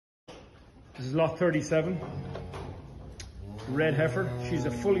This is lot 37. Red heifer. She's a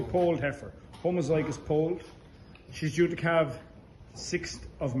fully polled heifer. Homozygous polled. She's due to calve 6th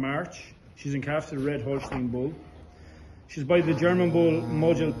of March. She's in calf to the Red Holstein Bull. She's by the German Bull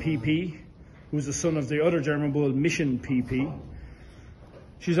Model PP, who's the son of the other German Bull Mission PP.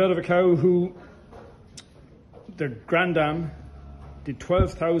 She's out of a cow who, their granddam, did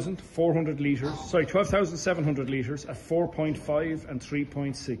 12,700 litres at 4.5 and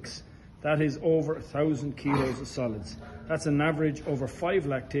 3.6. That is over 1,000 kilos of solids. That's an average over 5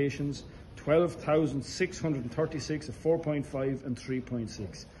 lactations, 12,636 at 4.5 and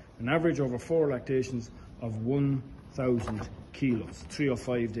 3.6. An average over 4 lactations of 1,000 kilos.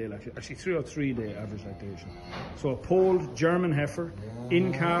 305-day lactation, actually 303-day average lactation. So a polled German heifer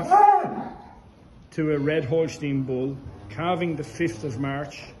in calf to a Red Holstein Bull, calving the 5th of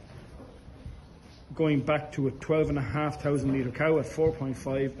March, going back to a 12,500 litre cow at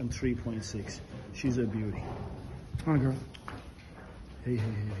 4.5 and 3.6. She's a beauty. Come on, girl. Hey, hey,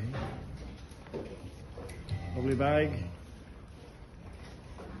 hey, hey. Lovely bag.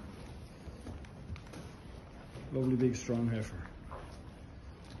 Lovely big strong heifer.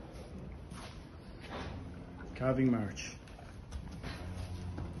 Calving March.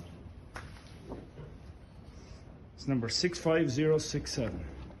 It's number 65067.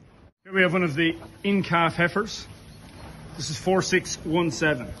 Here we have one of the in-calf heifers. This is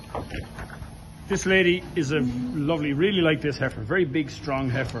 4617. This lady is a lovely, really like this heifer. Very big, strong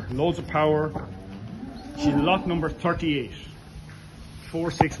heifer. Loads of power. She's lot number 38.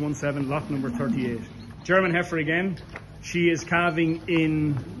 4617, lot number 38. German heifer again. She is calving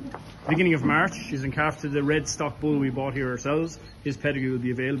in beginning of March. She's in calf to the red stock bull we bought here ourselves. His pedigree will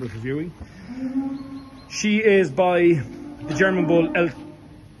be available for viewing. She is by the German bull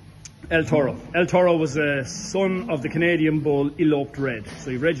El Toro. El Toro was a son of the Canadian bull Eloped Red, so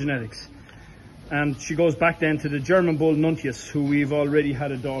you've red genetics. And she goes back then to the German bull Nuntius, who we've already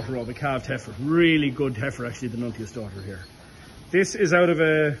had a daughter of, a calved heifer. Really good heifer, actually, the Nuntius daughter here. This is out of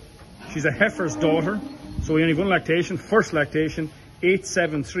she's a heifer's daughter, so we only have one lactation, first lactation,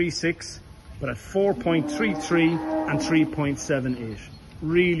 8736, but at 4.33 and 3.78.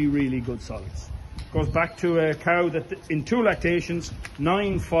 Really, really good solids. Goes back to a cow that in 2 lactations,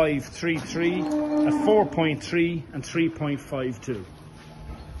 9533 at 4.3 and 3.52.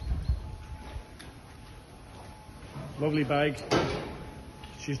 Lovely bag.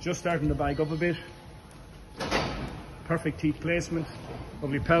 She's just starting to bag up a bit. Perfect teeth placement.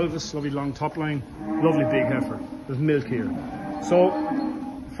 Lovely pelvis, lovely long top line. Lovely big heifer. There's milk here. So,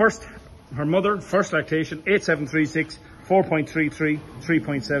 first, her mother, first lactation, 8736, 4.33,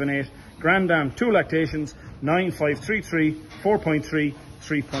 3.78. Grandam, 2 lactations, 9533, 4.3,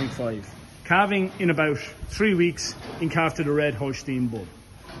 3.5. Calving in about 3 weeks in calf to the Red Holstein Bull.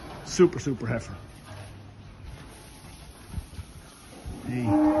 Super, super heifer. Hey.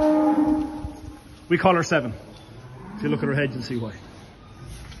 We call her 7. If you look at her head, you'll see why.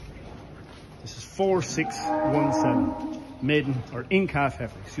 This is 4617. Maiden, or in-calf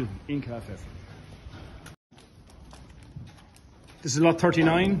heifer, excuse me, in-calf heifer. This is lot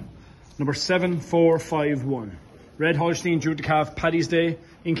 39. Number 7451. Red Holstein due to calf Paddy's Day,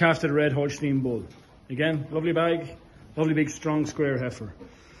 in calf to the Red Holstein Bull. Again, lovely bag, lovely big strong square heifer.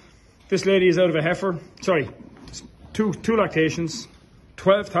 This lady is out of a heifer, sorry, two lactations,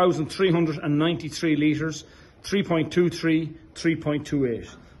 12,393 litres, 3.23, 3.28.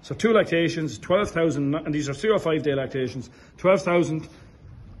 So 2 lactations, 12,000, and these are 305-day lactations,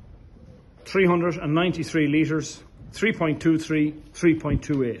 12,393 litres, 3.23,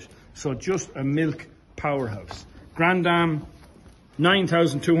 3.28. So just a milk powerhouse. Grandam,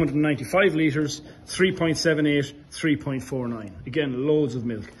 9,295 litres, 3.78, 3.49. Again, loads of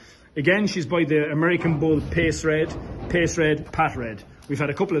milk. Again, she's by the American Bull Pace Red, Pat Red. We've had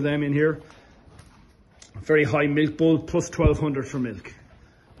a couple of them in here. Very high milk bull, plus 1,200 for milk.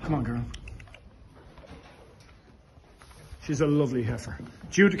 Come on, girl. She's a lovely heifer.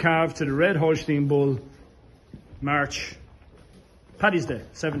 Due to calve to the Red Holstein Bull, March, Paddy's Day,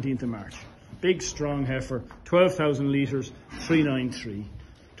 17th of March. Big, strong heifer, 12,000 litres, 393.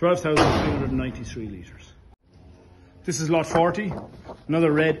 12,393 litres. This is lot 40,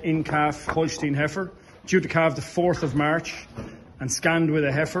 another red in-calf Holstein heifer, due to calve the 4th of March and scanned with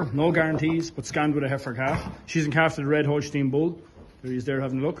a heifer. No guarantees, but scanned with a heifer calf. She's in calf to the Red Holstein Bull. There he is there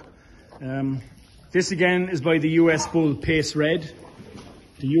having a look. This again is by the US Bull Pace Red.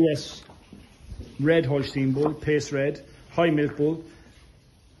 The US Red Holstein Bull, Pace Red, high milk bull,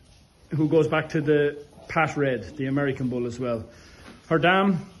 who goes back to the Pat Red, the American bull as well. Her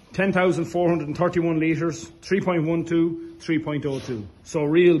dam, 10,431 litres, 3.12, 3.02. So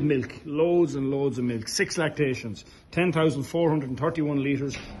real milk, loads and loads of milk. 6 lactations, 10,431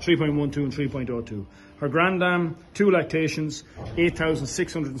 litres, 3.12 and 3.02. Her grandam, 2 lactations,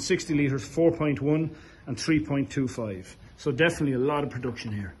 8,660 litres, 4.1 and 3.25. So definitely a lot of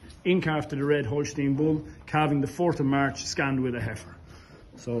production here. Incalf to the Red Holstein Bull, calving the 4th of March, scanned with a heifer.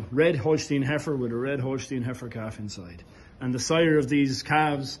 So Red Holstein heifer with a Red Holstein heifer calf inside. And the sire of these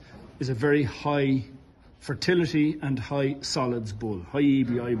calves is a very high fertility and high solids bull. High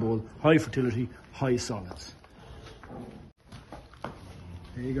EBI bull, high fertility, high solids.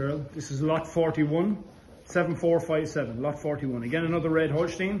 Hey girl, this is lot 41, 7457, lot 41. Again, another Red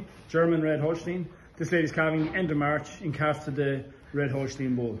Holstein, German Red Holstein. This lady's calving end of March, incalf to the Red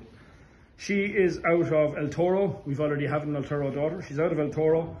Holstein Bull. She is out of El Toro. We've already had an El Toro daughter. She's out of El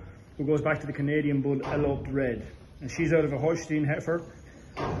Toro, who goes back to the Canadian Bull Eloped Red. And she's out of a Holstein heifer,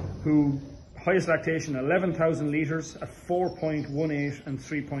 who highest lactation 11,000 litres at 4.18 and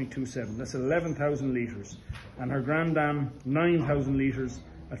 3.27. That's 11,000 litres. And her grandam 9,000 litres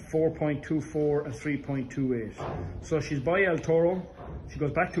at 4.24 and 3.28. So she's by El Toro. She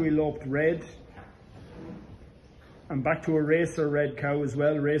goes back to Eloped Red. And back to a Racer Red cow as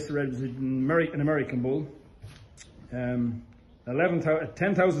well. Racer Red is an American bull.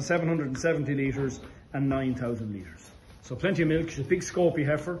 10,770 litres and 9,000 litres. So plenty of milk. She's a big scopy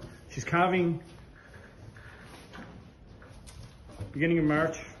heifer. She's calving beginning of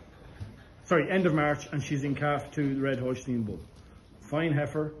March. Sorry, end of March, and she's in calf to the Red Holstein Bull. Fine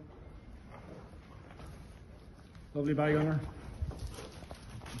heifer. Lovely bag on her.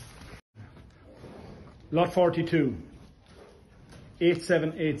 Lot 42,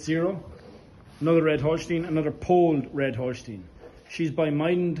 8780, another Red Holstein, another polled Red Holstein. She's by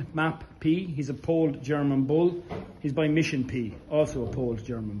Maiden Map P, he's a polled German bull. He's by Mission P, also a polled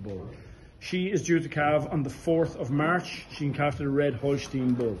German bull. She is due to calve on the 4th of March. She can calf to the Red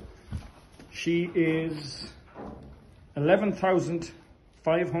Holstein Bull. She is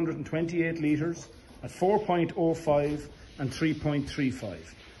 11,528 litres at 4.05 and 3.35.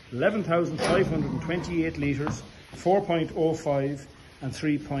 11,528 litres, 4.05 and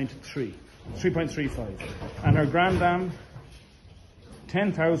 3.35. And her grandam,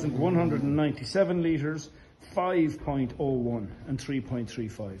 10,197 litres, 5.01 and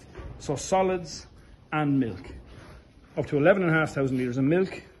 3.35. So solids and milk. Up to 11,500 litres of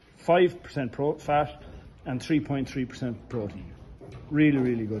milk, 5% fat and 3.3% protein. Really,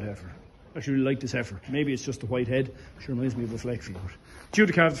 really good heifer. I actually really like this heifer. Maybe it's just a white head. Sure reminds me of a Fleckvieh. Due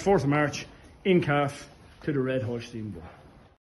to calve the 4th of March, in calf to the Red Holstein Bull.